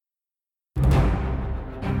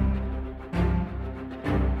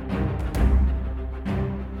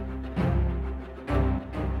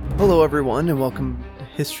Hello everyone, and welcome to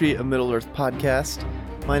History of Middle-earth podcast.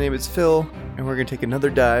 My name is Phil, and we're going to take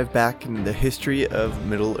another dive back into the history of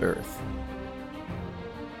Middle-earth.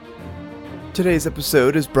 Today's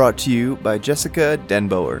episode is brought to you by Jessica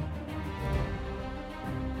Denboer.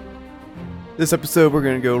 This episode we're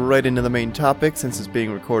going to go right into the main topic since it's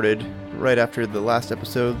being recorded right after the last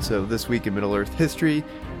episode, so this week in Middle-earth history,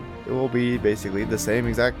 it will be basically the same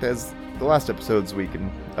exact as the last episode's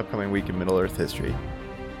upcoming week in Middle-earth history.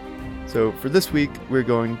 So for this week, we're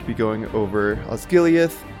going to be going over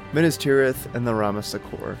Osgiliath, Minas Tirith, and the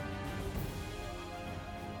Ramessakor.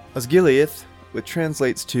 Osgiliath, which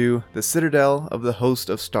translates to the Citadel of the Host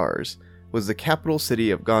of Stars, was the capital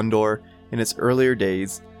city of Gondor in its earlier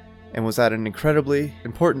days, and was at an incredibly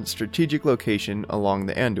important strategic location along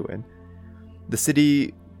the Anduin. The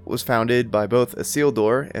city was founded by both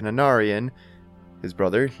Isildur and Anarion, his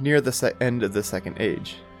brother, near the end of the Second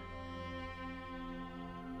Age.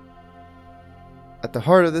 At the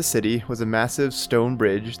heart of the city was a massive stone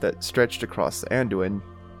bridge that stretched across the Anduin,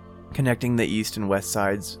 connecting the east and west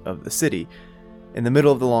sides of the city. In the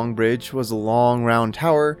middle of the long bridge was a long round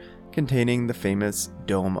tower containing the famous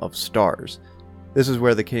Dome of Stars. This is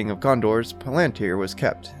where the king of Gondor's Palantir was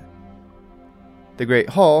kept. The Great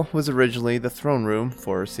Hall was originally the throne room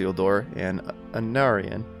for Isildur and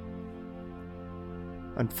Anarion.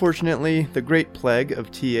 Unfortunately, the Great Plague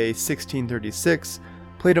of TA 1636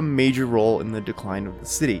 played a major role in the decline of the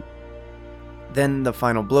city. Then the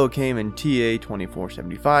final blow came in TA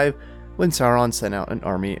 2475 when Sauron sent out an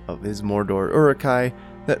army of his Mordor Uruk-hai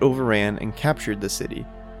that overran and captured the city.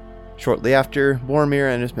 Shortly after,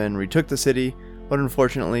 Boromir and his men retook the city, but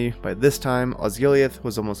unfortunately by this time Osgiliath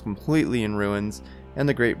was almost completely in ruins and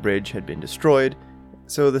the Great Bridge had been destroyed,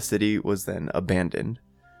 so the city was then abandoned.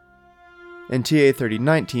 In TA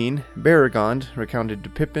 3019, Beregond recounted to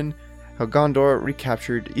Pippin how Gondor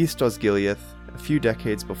recaptured East Osgiliath a few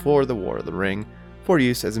decades before the War of the Ring for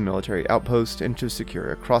use as a military outpost and to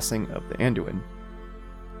secure a crossing of the Anduin.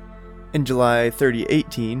 In July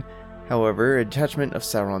 3018, however, a detachment of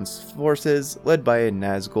Sauron's forces, led by a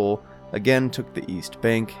Nazgul, again took the east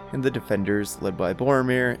bank, and the defenders, led by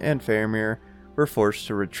Boromir and Faramir, were forced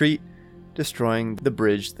to retreat, destroying the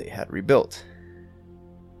bridge they had rebuilt.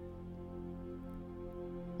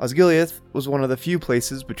 Osgiliath was one of the few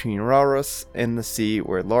places between Rauros and the sea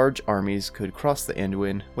where large armies could cross the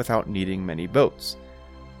Anduin without needing many boats.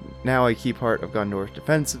 Now a key part of Gondor's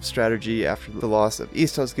defensive strategy after the loss of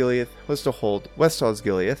East Osgiliath was to hold West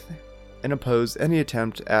Osgiliath and oppose any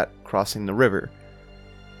attempt at crossing the river.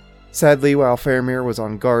 Sadly, while Faramir was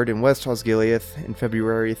on guard in West Osgiliath in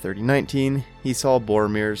February 3019, he saw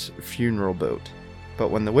Boromir's funeral boat. But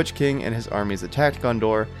when the Witch King and his armies attacked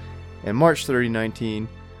Gondor in March 3019,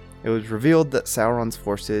 it was revealed that Sauron's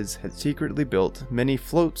forces had secretly built many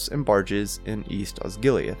floats and barges in East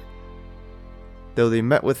Osgiliath. Though they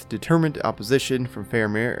met with determined opposition from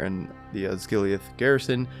Faramir and the Osgiliath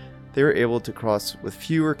garrison, they were able to cross with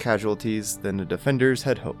fewer casualties than the defenders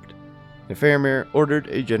had hoped, and Faramir ordered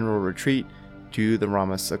a general retreat to the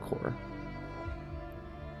Ramessakor.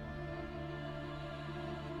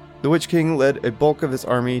 The Witch King led a bulk of his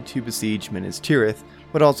army to besiege Minas Tirith,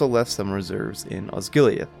 but also left some reserves in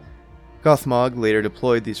Osgiliath. Gothmog later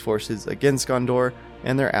deployed these forces against Gondor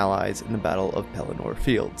and their allies in the Battle of Pelennor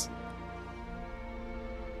Fields.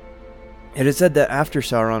 It is said that after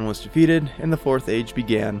Sauron was defeated and the Fourth Age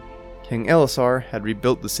began, King Elessar had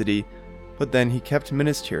rebuilt the city, but then he kept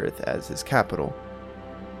Minas Tirith as his capital.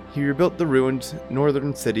 He rebuilt the ruined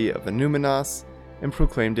northern city of Annúminas and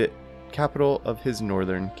proclaimed it capital of his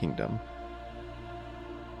northern kingdom.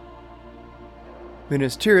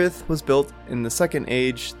 Minas Tirith was built in the Second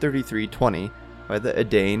Age 3320 by the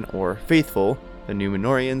Edain, or Faithful, the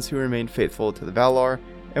Númenóreans who remained faithful to the Valar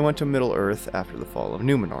and went to Middle-earth after the fall of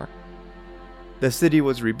Númenor. The city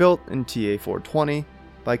was rebuilt in TA 420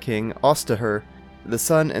 by King Ostaher, the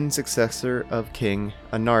son and successor of King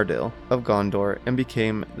Anardil of Gondor, and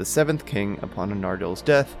became the seventh king upon Anardil's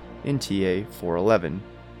death in TA 411.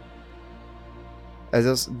 As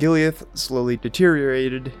Osgiliath slowly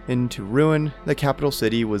deteriorated into ruin, the capital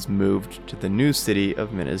city was moved to the new city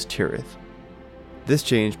of Minas Tirith. This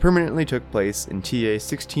change permanently took place in TA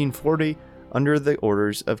 1640 under the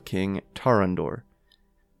orders of King Tarandor.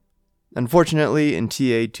 Unfortunately, in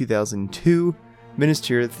TA 2002, Minas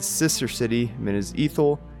Tirith's sister city, Minas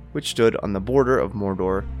Ithil, which stood on the border of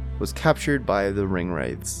Mordor, was captured by the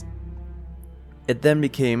Ringwraiths. It then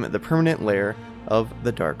became the permanent lair of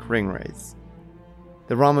the Dark Ringwraiths.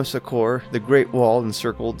 The Ramessakor, the Great Wall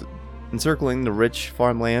encircling the rich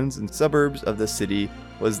farmlands and suburbs of the city,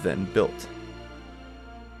 was then built.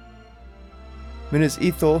 Minas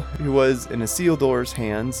Ithil, who was in Isildur's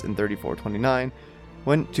hands in 3429,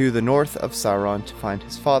 went to the north of Sauron to find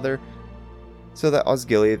his father, so that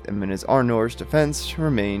Osgiliath and Minas Arnor's defense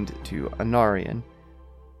remained to Anarion.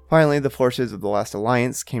 Finally, the forces of the Last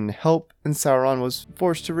Alliance came to help, and Sauron was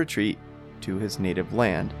forced to retreat to his native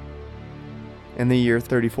land. In the year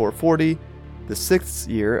 3440, the 6th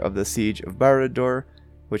year of the siege of Barad-dûr,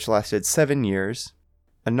 which lasted 7 years,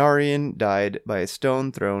 Anarion died by a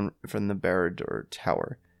stone thrown from the Barad-dûr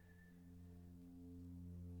tower.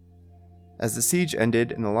 As the siege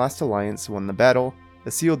ended and the Last Alliance won the battle,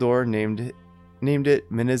 Isildur named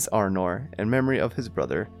it Minas Arnor in memory of his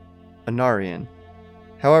brother, Anarion.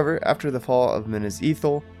 However, after the fall of Minas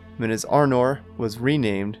Ithil, Minas Arnor was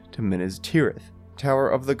renamed to Minas Tirith, Tower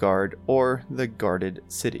of the Guard, or the Guarded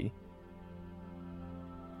City.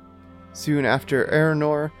 Soon after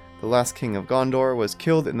Eärnur, the last king of Gondor, was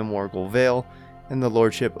killed in the Morgul Vale, and the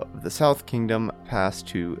lordship of the South Kingdom passed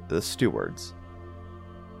to the Stewards.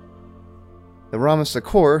 The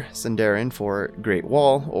Rammasakhor, Sindarin for Great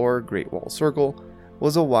Wall or Great Wall Circle,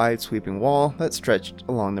 was a wide sweeping wall that stretched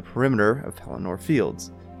along the perimeter of Pelennor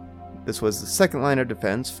Fields. This was the second line of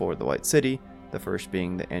defense for the White City, the first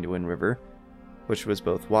being the Anduin River, which was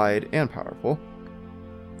both wide and powerful.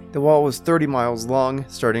 The wall was 30 miles long,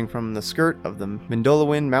 starting from the skirt of the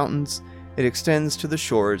Mindolluin Mountains. It extends to the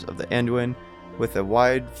shores of the Anduin with a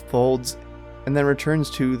wide folds and then returns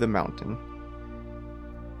to the mountain.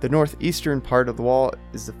 The northeastern part of the wall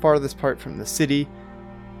is the farthest part from the city,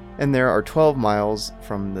 and there are 12 miles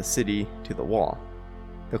from the city to the wall.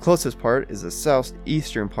 The closest part is the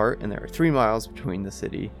southeastern part, and there are 3 miles between the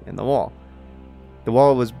city and the wall. The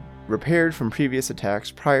wall was repaired from previous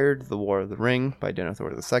attacks prior to the War of the Ring by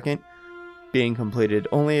Denethor II, being completed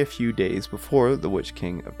only a few days before the Witch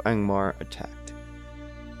King of Angmar attacked.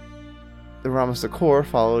 The Rammasakhor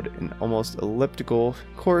followed an almost elliptical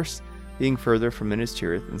course, being further from Minas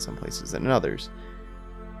Tirith in some places than in others.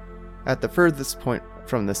 At the furthest point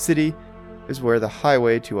from the city is where the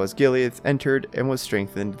highway to Osgiliath entered and was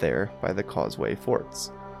strengthened there by the causeway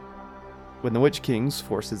forts. When the Witch King's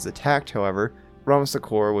forces attacked, however,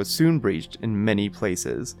 Rammasakhor was soon breached in many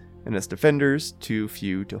places, and its defenders, too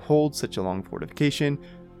few to hold such a long fortification,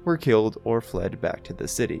 were killed or fled back to the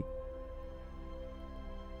city.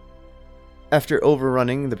 After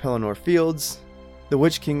overrunning the Pelennor Fields, the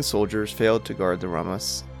Witch King's soldiers failed to guard the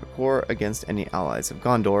Rammasakhor against any allies of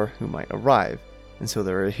Gondor who might arrive, and so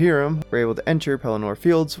the Rohirrim were able to enter Pelennor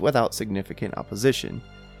Fields without significant opposition.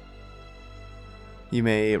 You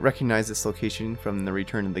may recognize this location from the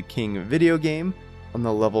Return of the King video game on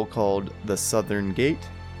the level called the Southern Gate.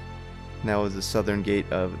 And that was the southern gate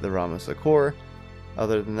of the Rammasakhor.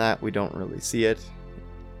 Other than that, we don't really see it.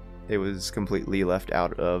 It was completely left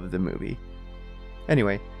out of the movie.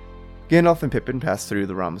 Anyway, Gandalf and Pippin pass through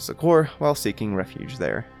the Rammasakhor while seeking refuge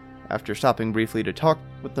there. After stopping briefly to talk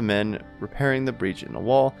with the men repairing the breach in the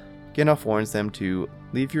wall, Gandalf warns them to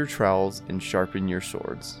leave your trowels and sharpen your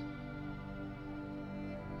swords.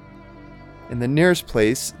 In the nearest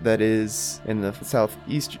place, that is, in the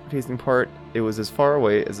southeast facing part, it was as far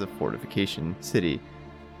away as the fortification city.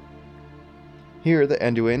 Here, the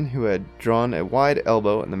Anduin, who had drawn a wide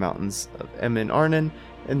elbow in the mountains of Emin Arnon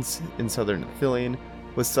in southern Ithilien,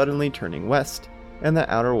 was suddenly turning west, and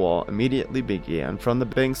the outer wall immediately began from the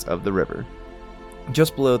banks of the river.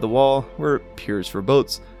 Just below the wall were piers for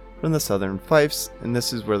boats from the southern fiefs, and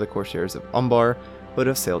this is where the Corsairs of Umbar would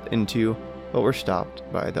have sailed into, but were stopped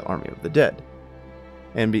by the Army of the Dead,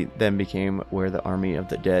 and then became where the Army of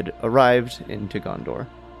the Dead arrived into Gondor.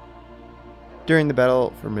 During the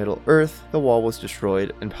battle for Middle-earth, the wall was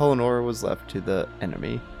destroyed, and Pelennor was left to the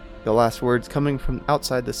enemy. The last words coming from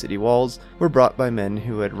outside the city walls were brought by men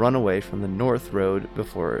who had run away from the north road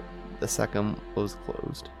before the Secum was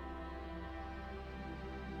closed.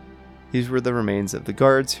 These were the remains of the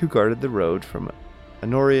guards who guarded the road from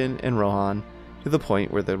Anarion and Rohan to the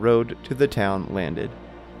point where the road to the town landed.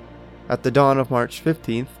 At the dawn of March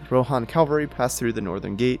 15th, Rohan cavalry passed through the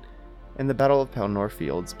northern gate, and the Battle of Pelennor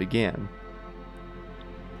Fields began.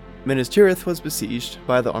 Minas Tirith was besieged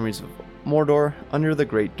by the armies of Mordor under the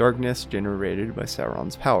great darkness generated by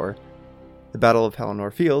Sauron's power. The Battle of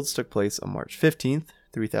Pelennor Fields took place on March 15th,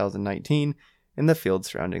 3019, in the fields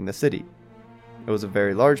surrounding the city. It was a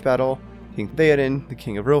very large battle. King Theoden, the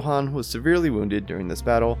king of Rohan, was severely wounded during this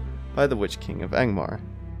battle by the Witch King of Angmar.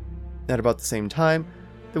 At about the same time,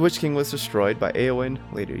 the Witch King was destroyed by Eowyn,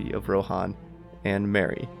 Lady of Rohan, and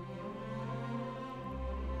Merry.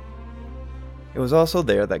 It was also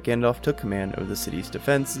there that Gandalf took command of the city's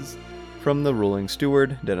defenses from the ruling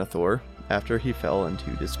steward, Denethor, after he fell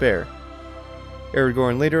into despair.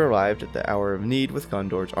 Aragorn later arrived at the hour of need with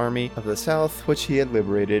Gondor's army of the south, which he had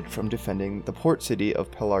liberated from defending the port city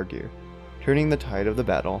of Pelargir, turning the tide of the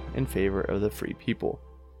battle in favor of the free people.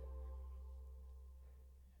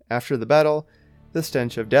 After the battle, the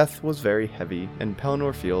stench of death was very heavy, and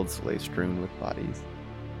Pelennor fields lay strewn with bodies.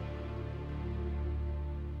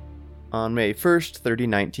 On May 1st,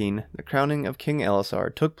 3019, the crowning of King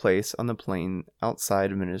Elessar took place on the plain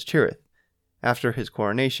outside of Minas Tirith. After his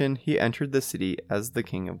coronation, he entered the city as the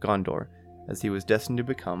King of Gondor, as he was destined to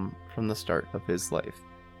become from the start of his life.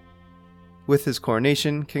 With his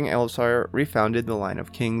coronation, King Elessar refounded the line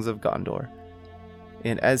of kings of Gondor,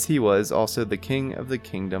 and as he was also the king of the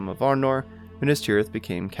kingdom of Arnor, Minas Tirith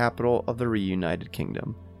became capital of the reunited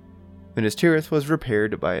kingdom. Minas Tirith was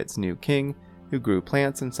repaired by its new king, who grew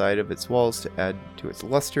plants inside of its walls to add to its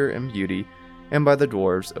luster and beauty, and by the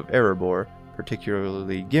dwarves of Erebor,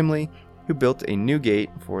 particularly Gimli, who built a new gate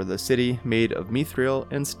for the city made of mithril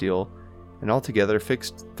and steel, and altogether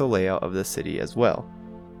fixed the layout of the city as well.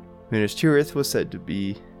 Minas Tirith was said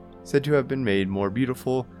to have been made more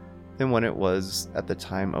beautiful than when it was at the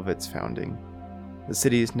time of its founding. The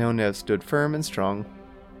city is known to have stood firm and strong,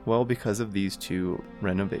 well because of these two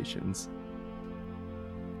renovations.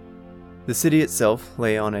 The city itself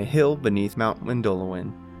lay on a hill beneath Mount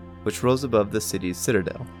Mindolluin, which rose above the city's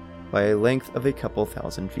citadel, by a length of a couple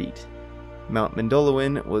thousand feet. Mount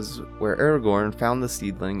Mindolluin was where Aragorn found the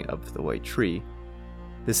seedling of the White Tree.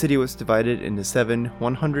 The city was divided into 7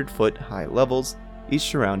 100-foot-high levels, each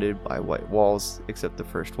surrounded by white walls, except the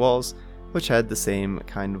first walls, which had the same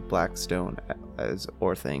kind of black stone as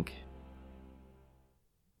Orthanc.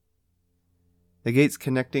 The gates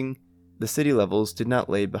connecting the city levels did not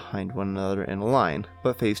lay behind one another in a line,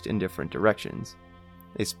 but faced in different directions.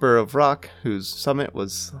 A spur of rock, whose summit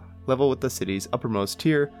was level with the city's uppermost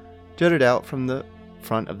tier, jutted out from the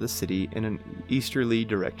front of the city in an easterly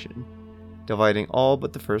direction, dividing all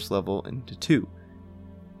but the first level into 2.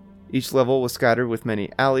 Each level was scattered with many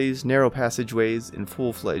alleys, narrow passageways, and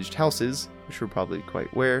full-fledged houses, which were probably quite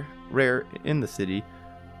rare in the city,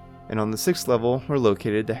 and on the 6th level were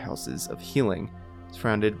located the Houses of Healing,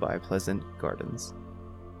 surrounded by pleasant gardens.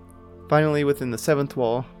 Finally, within the 7th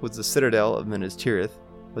wall was the citadel of Minas Tirith,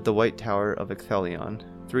 with the White Tower of Ecthelion,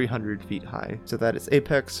 300 feet high, so that its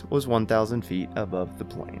apex was 1,000 feet above the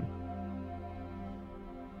plain.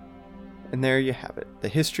 And there you have it, the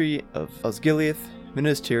history of Osgiliath,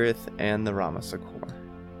 Minas Tirith, and the Ramsacor.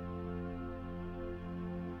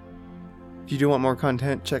 If you do want more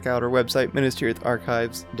content, check out our website,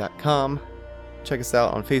 MinasTirithArchives.com. Check us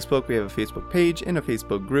out on Facebook. We have a Facebook page and a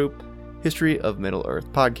Facebook group, History of Middle-earth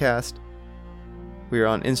Podcast. We are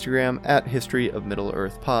on Instagram at History of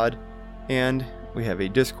Middle-earth Pod, and we have a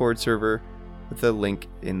Discord server with a link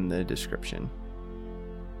in the description.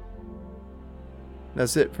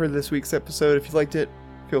 That's it for this week's episode. If you liked it,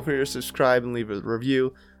 feel free to subscribe and leave a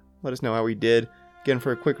review. Let us know how we did. Again,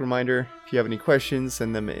 for a quick reminder, if you have any questions,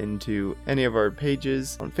 send them into any of our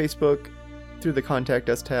pages on Facebook, through the Contact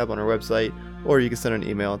Us tab on our website, or you can send an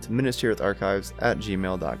email to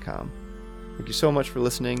MinasTirithArchives@gmail.com. Thank you so much for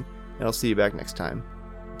listening, and I'll see you back next time.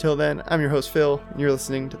 Until then, I'm your host Phil, and you're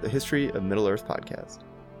listening to the History of Middle-earth Podcast.